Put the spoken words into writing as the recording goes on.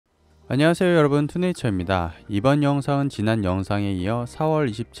안녕하세요 여러분, 투네이처입니다. 이번 영상은 지난 영상에 이어 4월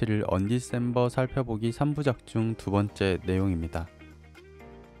 27일 언디셈버 살펴보기 3부작 중 두 번째 내용입니다.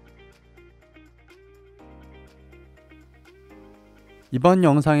 이번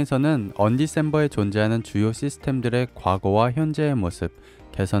영상에서는 언디셈버에 존재하는 주요 시스템들의 과거와 현재의 모습,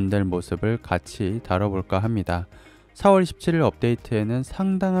 개선될 모습을 같이 다뤄볼까 합니다. 4월 27일 업데이트에는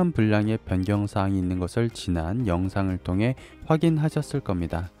상당한 분량의 변경사항이 있는 것을 지난 영상을 통해 확인하셨을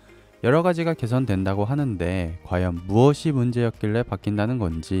겁니다. 여러가지가 개선된다고 하는데 과연 무엇이 문제였길래 바뀐다는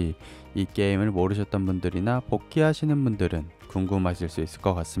건지 이 게임을 모르셨던 분들이나 복귀하시는 분들은 궁금하실 수 있을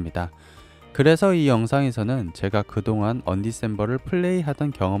것 같습니다. 그래서 이 영상에서는 제가 그동안 언디셈버를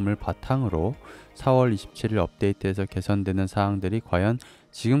플레이하던 경험을 바탕으로 4월 27일 업데이트에서 개선되는 사항들이 과연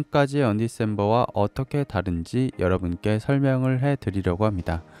지금까지의 언디셈버와 어떻게 다른지 여러분께 설명을 해드리려고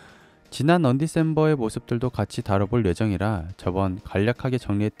합니다. 지난 언디셈버의 모습들도 같이 다뤄볼 예정이라 저번 간략하게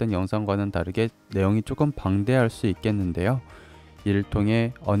정리했던 영상과는 다르게 내용이 조금 방대할 수 있겠는데요. 이를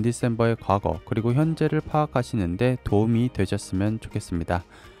통해 언디셈버의 과거 그리고 현재를 파악하시는데 도움이 되셨으면 좋겠습니다.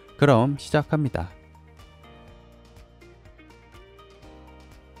 그럼 시작합니다.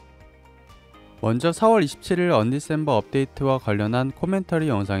 먼저 4월 27일 언디셈버 업데이트와 관련한 코멘터리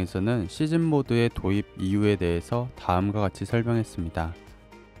영상에서는 시즌 모드의 도입 이유에 대해서 다음과 같이 설명했습니다.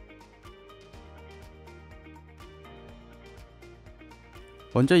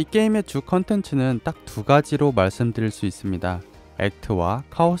 먼저 이 게임의 주 컨텐츠는 딱 두 가지로 말씀드릴 수 있습니다. 액트와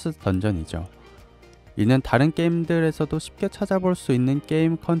카오스 던전이죠. 이는 다른 게임들에서도 쉽게 찾아볼 수 있는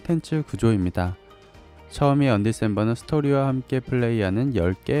게임 컨텐츠 구조입니다. 처음에 언디셈버는 스토리와 함께 플레이하는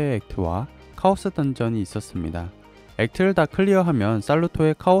 10개의 액트와 카오스 던전이 있었습니다. 액트를 다 클리어하면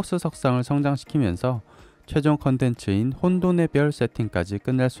살루토의 카오스 석상을 성장시키면서 최종 컨텐츠인 혼돈의 별 세팅까지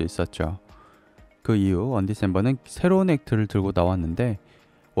끝낼 수 있었죠. 그 이후 언디셈버는 새로운 액트를 들고 나왔는데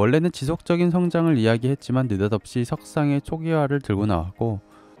원래는 지속적인 성장을 이야기했지만 느닷없이 석상의 초기화를 들고 나왔고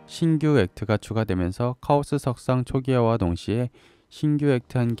신규 액트가 추가되면서 카오스 석상 초기화와 동시에 신규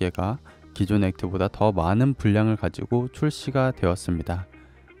액트 한 개가 기존 액트보다 더 많은 분량을 가지고 출시가 되었습니다.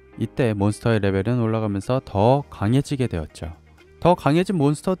 이때 몬스터의 레벨은 올라가면서 더 강해지게 되었죠. 더 강해진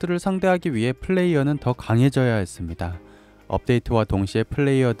몬스터들을 상대하기 위해 플레이어는 더 강해져야 했습니다. 업데이트와 동시에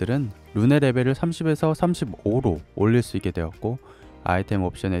플레이어들은 룬의 레벨을 30에서 35로 올릴 수 있게 되었고 아이템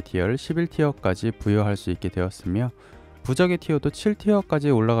옵션의 티어를 11티어까지 부여할 수 있게 되었으며 부적의 티어도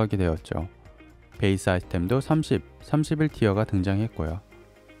 7티어까지 올라가게 되었죠. 베이스 아이템도 30, 31티어가 등장했고요.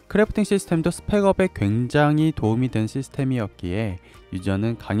 크래프팅 시스템도 스펙업에 굉장히 도움이 된 시스템이었기에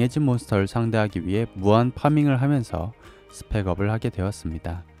유저는 강해진 몬스터를 상대하기 위해 무한 파밍을 하면서 스펙업을 하게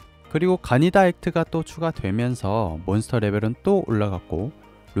되었습니다. 그리고 가니다 액트가 또 추가되면서 몬스터 레벨은 또 올라갔고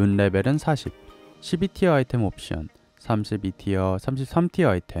룬 레벨은 40, 12티어 아이템 옵션, 32티어, 33티어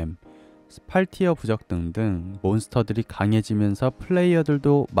아이템, 8티어 부적 등등 몬스터들이 강해지면서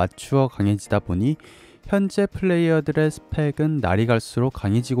플레이어들도 맞추어 강해지다 보니 현재 플레이어들의 스펙은 날이 갈수록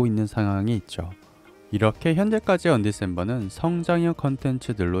강해지고 있는 상황이 있죠. 이렇게 현재까지 언디셈버는 성장형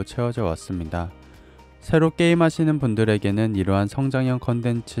컨텐츠들로 채워져 왔습니다. 새로 게임하시는 분들에게는 이러한 성장형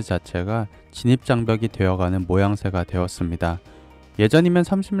컨텐츠 자체가 진입장벽이 되어가는 모양새가 되었습니다. 예전이면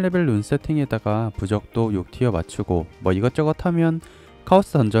 30레벨 룬 세팅에다가 부적도 6티어 맞추고 뭐 이것저것 하면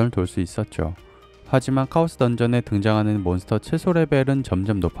카오스 던전을 돌 수 있었죠. 하지만 카오스 던전에 등장하는 몬스터 최소 레벨은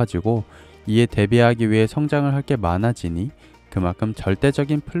점점 높아지고 이에 대비하기 위해 성장을 할 게 많아지니 그만큼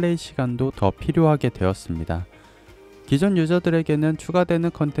절대적인 플레이 시간도 더 필요하게 되었습니다. 기존 유저들에게는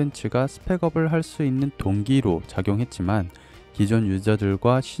추가되는 컨텐츠가 스펙업을 할 수 있는 동기로 작용했지만 기존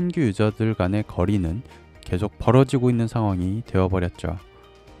유저들과 신규 유저들 간의 거리는 계속 벌어지고 있는 상황이 되어버렸죠.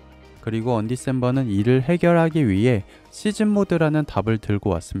 그리고 언디셈버는 이를 해결하기 위해 시즌 모드라는 답을 들고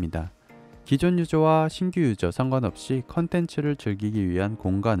왔습니다. 기존 유저와 신규 유저 상관없이 컨텐츠를 즐기기 위한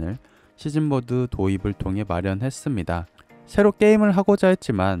공간을 시즌 모드 도입을 통해 마련했습니다. 새로 게임을 하고자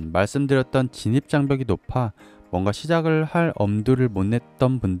했지만 말씀드렸던 진입 장벽이 높아 뭔가 시작을 할 엄두를 못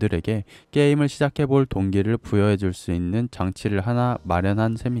냈던 분들에게 게임을 시작해볼 동기를 부여해 줄 수 있는 장치를 하나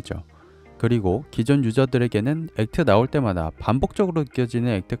마련한 셈이죠. 그리고 기존 유저들에게는 액트 나올 때마다 반복적으로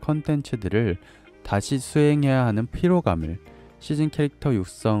느껴지는 액트 컨텐츠들을 다시 수행해야 하는 피로감을 시즌 캐릭터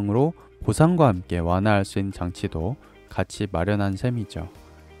육성으로 보상과 함께 완화할 수 있는 장치도 같이 마련한 셈이죠.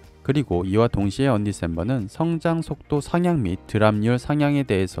 그리고 이와 동시에 언디셈버는 성장 속도 상향 및 드랍률 상향에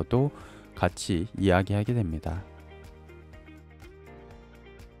대해서도 같이 이야기하게 됩니다.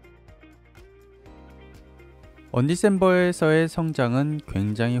 언디셈버에서의 성장은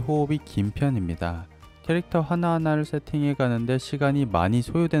굉장히 호흡이 긴 편입니다. 캐릭터 하나하나를 세팅해 가는데 시간이 많이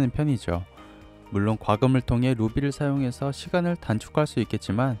소요되는 편이죠. 물론 과금을 통해 루비를 사용해서 시간을 단축할 수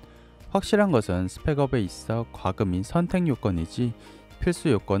있겠지만 확실한 것은 스펙업에 있어 과금이 선택 요건이지 필수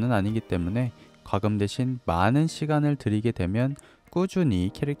요건은 아니기 때문에 과금 대신 많은 시간을 들이게 되면 꾸준히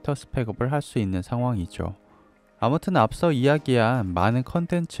캐릭터 스펙업을 할 수 있는 상황이죠. 아무튼 앞서 이야기한 많은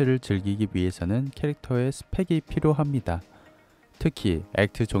컨텐츠를 즐기기 위해서는 캐릭터의 스펙이 필요합니다. 특히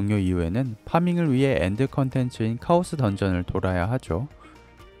액트 종료 이후에는 파밍을 위해 엔드 컨텐츠인 카오스 던전을 돌아야 하죠.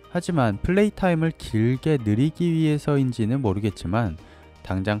 하지만 플레이 타임을 길게 늘리기 위해서인지는 모르겠지만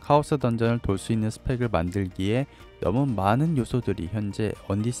당장 카오스 던전을 돌 수 있는 스펙을 만들기에 너무 많은 요소들이 현재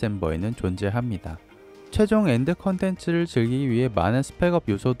언디셈버에는 존재합니다. 최종 엔드 컨텐츠를 즐기기 위해 많은 스펙업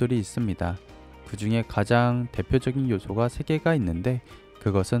요소들이 있습니다. 그 중에 가장 대표적인 요소가 3개가 있는데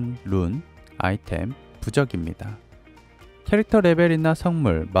그것은 룬, 아이템, 부적입니다. 캐릭터 레벨이나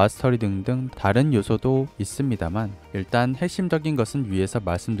성물, 마스터리 등등 다른 요소도 있습니다만 일단 핵심적인 것은 위에서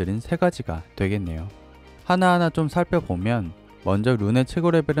말씀드린 3가지가 되겠네요. 하나하나 좀 살펴보면 먼저 룬의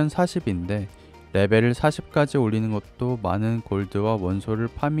최고 레벨은 40인데 레벨을 40까지 올리는 것도 많은 골드와 원소를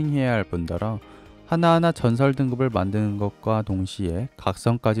파밍해야 할 뿐더러 하나하나 전설 등급을 만드는 것과 동시에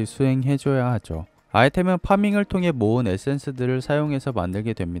각성까지 수행해줘야 하죠. 아이템은 파밍을 통해 모은 에센스들을 사용해서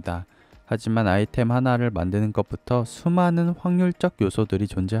만들게 됩니다. 하지만 아이템 하나를 만드는 것부터 수많은 확률적 요소들이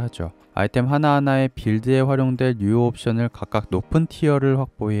존재하죠. 아이템 하나하나의 빌드에 활용될 유효 옵션을 각각 높은 티어를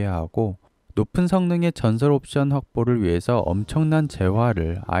확보해야 하고 높은 성능의 전설 옵션 확보를 위해서 엄청난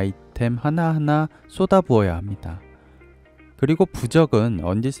재화를 아이템 하나하나 쏟아부어야 합니다. 그리고 부적은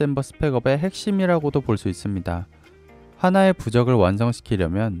언디셈버 스펙업의 핵심이라고도 볼 수 있습니다. 하나의 부적을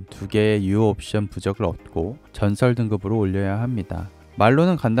완성시키려면 2개의 유효 옵션 부적을 얻고 전설 등급으로 올려야 합니다.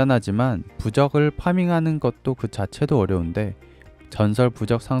 말로는 간단하지만 부적을 파밍하는 것도 그 자체도 어려운데 전설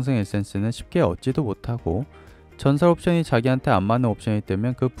부적 상승 에센스는 쉽게 얻지도 못하고 전설 옵션이 자기한테 안 맞는 옵션이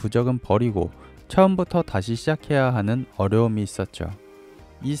되면 그 부적은 버리고 처음부터 다시 시작해야 하는 어려움이 있었죠.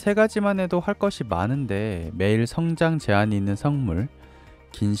 이 3가지만 해도 할 것이 많은데 매일 성장 제한이 있는 성물,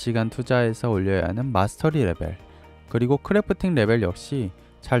 긴 시간 투자해서 올려야 하는 마스터리 레벨, 그리고 크래프팅 레벨 역시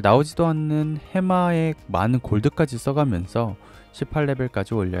잘 나오지도 않는 해마에 많은 골드까지 써가면서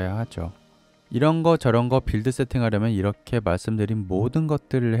 18레벨까지 올려야 하죠. 이런 거 저런 거 빌드 세팅하려면 이렇게 말씀드린 모든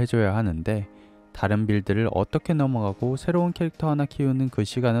것들을 해줘야 하는데 다른 빌드를 어떻게 넘어가고 새로운 캐릭터 하나 키우는 그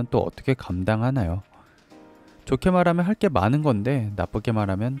시간은 또 어떻게 감당하나요? 좋게 말하면 할 게 많은 건데 나쁘게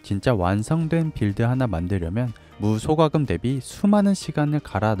말하면 진짜 완성된 빌드 하나 만들려면 무소과금 대비 수많은 시간을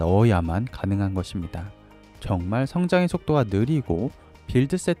갈아 넣어야만 가능한 것입니다. 정말 성장의 속도가 느리고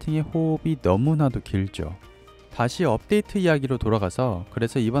빌드 세팅의 호흡이 너무나도 길죠. 다시 업데이트 이야기로 돌아가서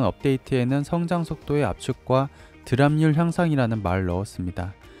그래서 이번 업데이트에는 성장 속도의 압축과 드랍률 향상이라는 말을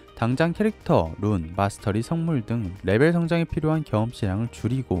넣었습니다. 당장 캐릭터, 룬, 마스터리, 성물 등 레벨 성장에 필요한 경험치량을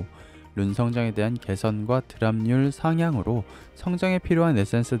줄이고 룬 성장에 대한 개선과 드랍률 상향으로 성장에 필요한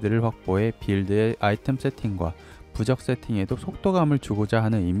에센스들을 확보해 빌드의 아이템 세팅과 부적 세팅에도 속도감을 주고자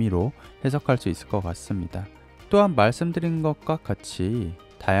하는 의미로 해석할 수 있을 것 같습니다. 또한 말씀드린 것과 같이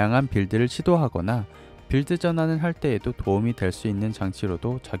다양한 빌드를 시도하거나 빌드 전환을 할 때에도 도움이 될 수 있는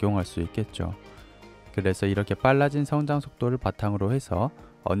장치로도 작용할 수 있겠죠. 그래서 이렇게 빨라진 성장 속도를 바탕으로 해서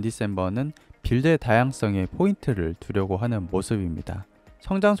언디셈버는 빌드의 다양성에 포인트를 두려고 하는 모습입니다.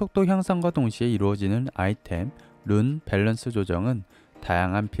 성장 속도 향상과 동시에 이루어지는 아이템, 룬, 밸런스 조정은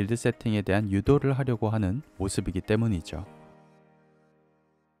다양한 빌드 세팅에 대한 유도를 하려고 하는 모습이기 때문이죠.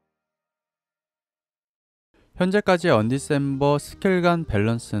 현재까지 언디셈버 스킬 간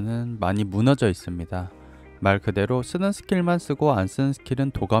밸런스는 많이 무너져 있습니다. 말 그대로 쓰는 스킬만 쓰고 안 쓰는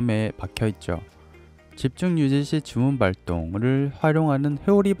스킬은 도감에 박혀있죠. 집중 유지 시 주문 발동을 활용하는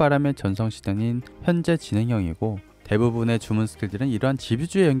회오리 바람의 전성시대는 현재 진행형이고 대부분의 주문 스킬들은 이러한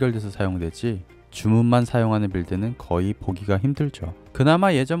집유주에 연결돼서 사용되지 주문만 사용하는 빌드는 거의 보기가 힘들죠.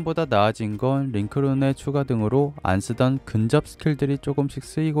 그나마 예전보다 나아진 건 링크룬의 추가 등으로 안 쓰던 근접 스킬들이 조금씩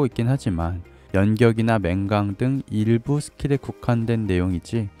쓰이고 있긴 하지만 연격이나 맹강 등 일부 스킬에 국한된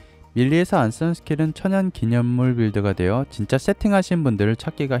내용이지 밀리에서 안 쓰는 스킬은 천연 기념물 빌드가 되어 진짜 세팅하신 분들을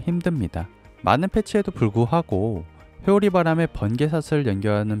찾기가 힘듭니다. 많은 패치에도 불구하고 회오리 바람의 번개사슬을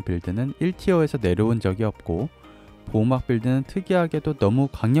연결하는 빌드는 1티어에서 내려온 적이 없고 보호막 빌드는 특이하게도 너무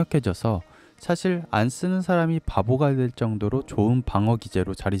강력해져서 사실 안 쓰는 사람이 바보가 될 정도로 좋은 방어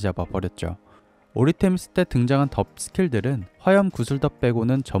기제로 자리 잡아 버렸죠. 오리테미스 때 등장한 덥 스킬들은 화염 구슬덧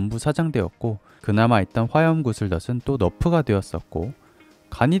빼고는 전부 사장되었고 그나마 있던 화염 구슬덧은 또 너프가 되었었고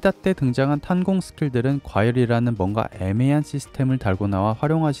가니다 때 등장한 탄공 스킬들은 과열이라는 뭔가 애매한 시스템을 달고 나와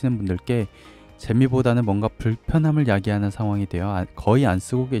활용하시는 분들께 재미보다는 뭔가 불편함을 야기하는 상황이 되어 거의 안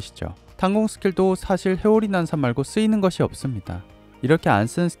쓰고 계시죠. 탄공 스킬도 사실 회오리 난사 말고 쓰이는 것이 없습니다. 이렇게 안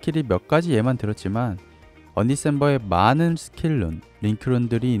쓰는 스킬이 몇 가지 예만 들었지만 언디셈버에 많은 스킬룬,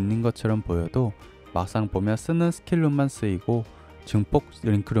 링크룬들이 있는 것처럼 보여도 막상 보면 쓰는 스킬룬만 쓰이고 증폭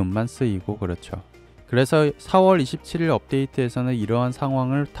링크룬만 쓰이고 그렇죠. 그래서 4월 27일 업데이트에서는 이러한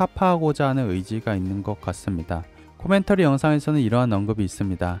상황을 타파하고자 하는 의지가 있는 것 같습니다. 코멘터리 영상에서는 이러한 언급이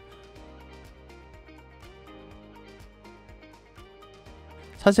있습니다.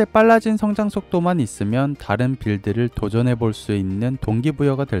 사실 빨라진 성장 속도만 있으면 다른 빌드를 도전해 볼 수 있는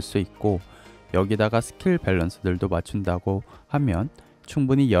동기부여가 될 수 있고, 여기다가 스킬 밸런스들도 맞춘다고 하면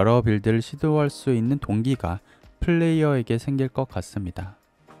충분히 여러 빌드를 시도할 수 있는 동기가 플레이어에게 생길 것 같습니다.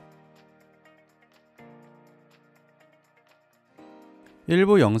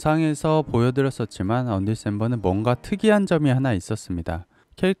 일부 영상에서 보여드렸었지만 언디셈버는 뭔가 특이한 점이 하나 있었습니다.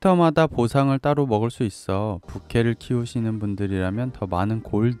 캐릭터마다 보상을 따로 먹을 수 있어 부캐를 키우시는 분들이라면 더 많은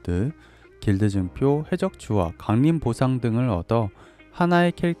골드, 길드 증표, 해적주와 강림 보상 등을 얻어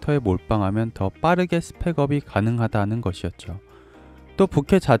하나의 캐릭터에 몰빵하면 더 빠르게 스펙업이 가능하다는 것이었죠. 또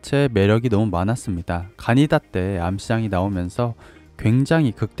부캐 자체의 매력이 너무 많았습니다. 가니다 때 암시장이 나오면서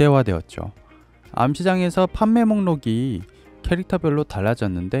굉장히 극대화되었죠. 암시장에서 판매 목록이 캐릭터별로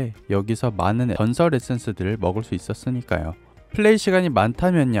달라졌는데 여기서 많은 전설 에센스들을 먹을 수 있었으니까요. 플레이 시간이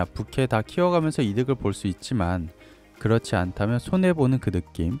많다면야 부캐 다 키워가면서 이득을 볼 수 있지만, 그렇지 않다면 손해보는 그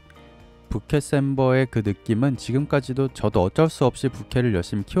느낌, 부캐셈버의 그 느낌은 지금까지도 저도 어쩔 수 없이 부캐를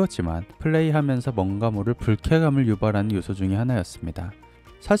열심히 키웠지만 플레이하면서 뭔가 모를 불쾌감을 유발하는 요소 중에 하나였습니다.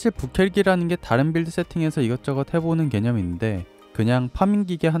 사실 부캐기라는 게 다른 빌드 세팅에서 이것저것 해보는 개념인데, 그냥 파밍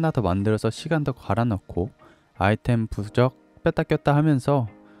기계 하나 더 만들어서 시간 더 갈아넣고 아이템 부적 뺐다 꼈다 하면서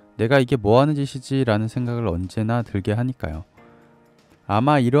내가 이게 뭐하는 짓이지 라는 생각을 언제나 들게 하니까요.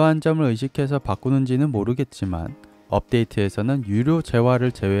 아마 이러한 점을 의식해서 바꾸는지는 모르겠지만 업데이트에서는 유료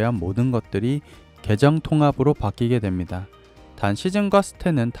재화를 제외한 모든 것들이 계정 통합으로 바뀌게 됩니다. 단 시즌과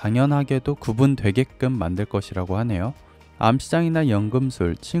스탯은 당연하게도 구분되게끔 만들 것이라고 하네요. 암시장이나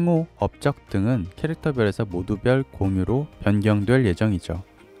연금술, 칭호, 업적 등은 캐릭터별에서 모두별 공유로 변경될 예정이죠.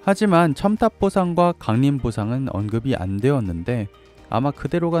 하지만 첨탑 보상과 강림 보상은 언급이 안 되었는데, 아마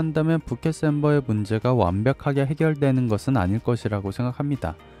그대로 간다면 부캐셈버의 문제가 완벽하게 해결되는 것은 아닐 것이라고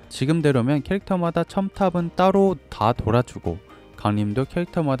생각합니다. 지금대로면 캐릭터마다 첨탑은 따로 다 돌아주고 강림도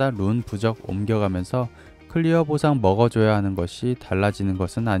캐릭터마다 룬 부적 옮겨가면서 클리어 보상 먹어줘야 하는 것이 달라지는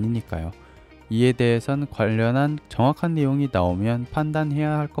것은 아니니까요. 이에 대해선 관련한 정확한 내용이 나오면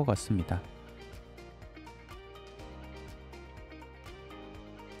판단해야 할 것 같습니다.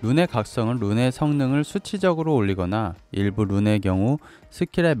 룬의 각성은 룬의 성능을 수치적으로 올리거나 일부 룬의 경우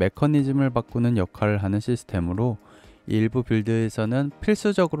스킬의 메커니즘을 바꾸는 역할을 하는 시스템으로 일부 빌드에서는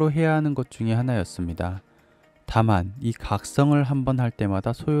필수적으로 해야 하는 것 중에 하나였습니다. 다만 이 각성을 한번 할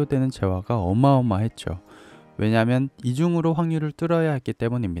때마다 소요되는 재화가 어마어마했죠. 왜냐하면 이중으로 확률을 뚫어야 했기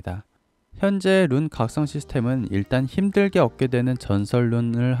때문입니다. 현재 룬 각성 시스템은 일단 힘들게 얻게 되는 전설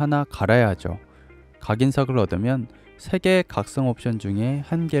룬을 하나 갈아야 하죠. 각인석을 얻으면 3개의 각성 옵션 중에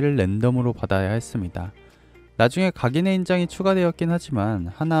 1개를 랜덤으로 받아야 했습니다. 나중에 각인의 인장이 추가되었긴 하지만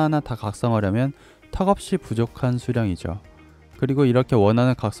하나하나 다 각성하려면 턱없이 부족한 수량이죠. 그리고 이렇게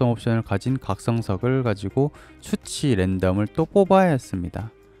원하는 각성 옵션을 가진 각성석을 가지고 수치 랜덤을 또 뽑아야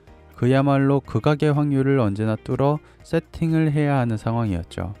했습니다. 그야말로 극악의 확률을 언제나 뚫어 세팅을 해야 하는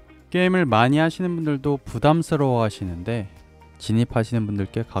상황이었죠. 게임을 많이 하시는 분들도 부담스러워 하시는데, 진입하시는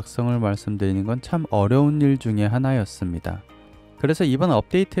분들께 각성을 말씀드리는 건 참 어려운 일 중에 하나였습니다. 그래서 이번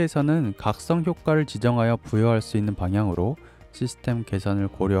업데이트에서는 각성 효과를 지정하여 부여할 수 있는 방향으로 시스템 개선을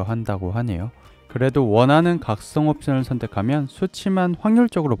고려한다고 하네요. 그래도 원하는 각성 옵션을 선택하면 수치만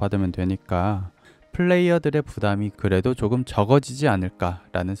확률적으로 받으면 되니까 플레이어들의 부담이 그래도 조금 적어지지 않을까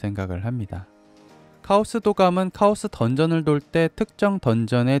라는 생각을 합니다. 카오스 도감은 카오스 던전을 돌 때 특정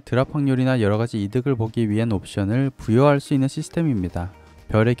던전의 드랍 확률이나 여러가지 이득을 보기 위한 옵션을 부여할 수 있는 시스템입니다.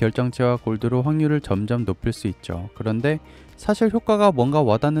 별의 결정체와 골드로 확률을 점점 높일 수 있죠. 그런데 사실 효과가 뭔가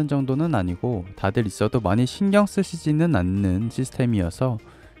와닿는 정도는 아니고 다들 있어도 많이 신경 쓰시지는 않는 시스템이어서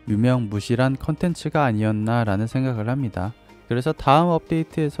유명무실한 컨텐츠가 아니었나 라는 생각을 합니다. 그래서 다음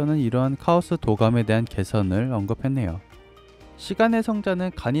업데이트에서는 이러한 카오스 도감에 대한 개선을 언급했네요. 시간의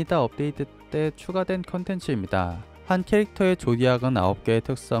성자는 가니다 업데이트 때 추가된 컨텐츠입니다. 한 캐릭터의 조디악은 9개의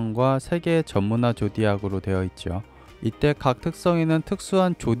특성과 3개의 전문화 조디악으로 되어 있죠. 이때 각 특성에는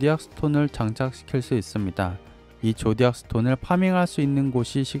특수한 조디악 스톤을 장착시킬 수 있습니다. 이 조디악 스톤을 파밍할 수 있는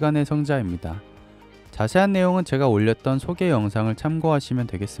곳이 시간의 성자입니다. 자세한 내용은 제가 올렸던 소개 영상을 참고하시면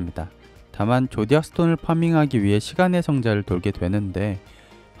되겠습니다. 다만 조디악 스톤을 파밍하기 위해 시간의 성자를 돌게 되는데,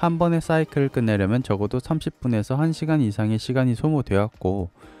 한 번의 사이클을 끝내려면 적어도 30분에서 1시간 이상의 시간이 소모되었고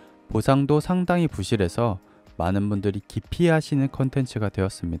보상도 상당히 부실해서 많은 분들이 기피하시는 컨텐츠가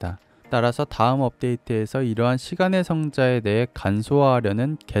되었습니다. 따라서 다음 업데이트에서 이러한 시간의 성자에 대해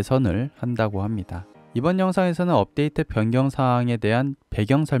간소화하려는 개선을 한다고 합니다. 이번 영상에서는 업데이트 변경 사항에 대한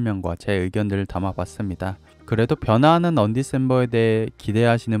배경 설명과 제 의견들을 담아봤습니다. 그래도 변화하는 언디셈버에 대해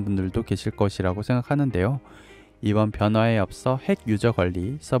기대하시는 분들도 계실 것이라고 생각하는데요. 이번 변화에 앞서 핵 유저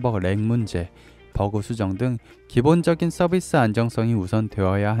관리, 서버 렉 문제, 버그 수정 등 기본적인 서비스 안정성이 우선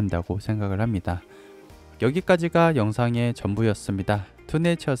되어야 한다고 생각을 합니다. 여기까지가 영상의 전부였습니다.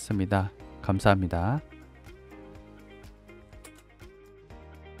 투네이처였습니다. 감사합니다.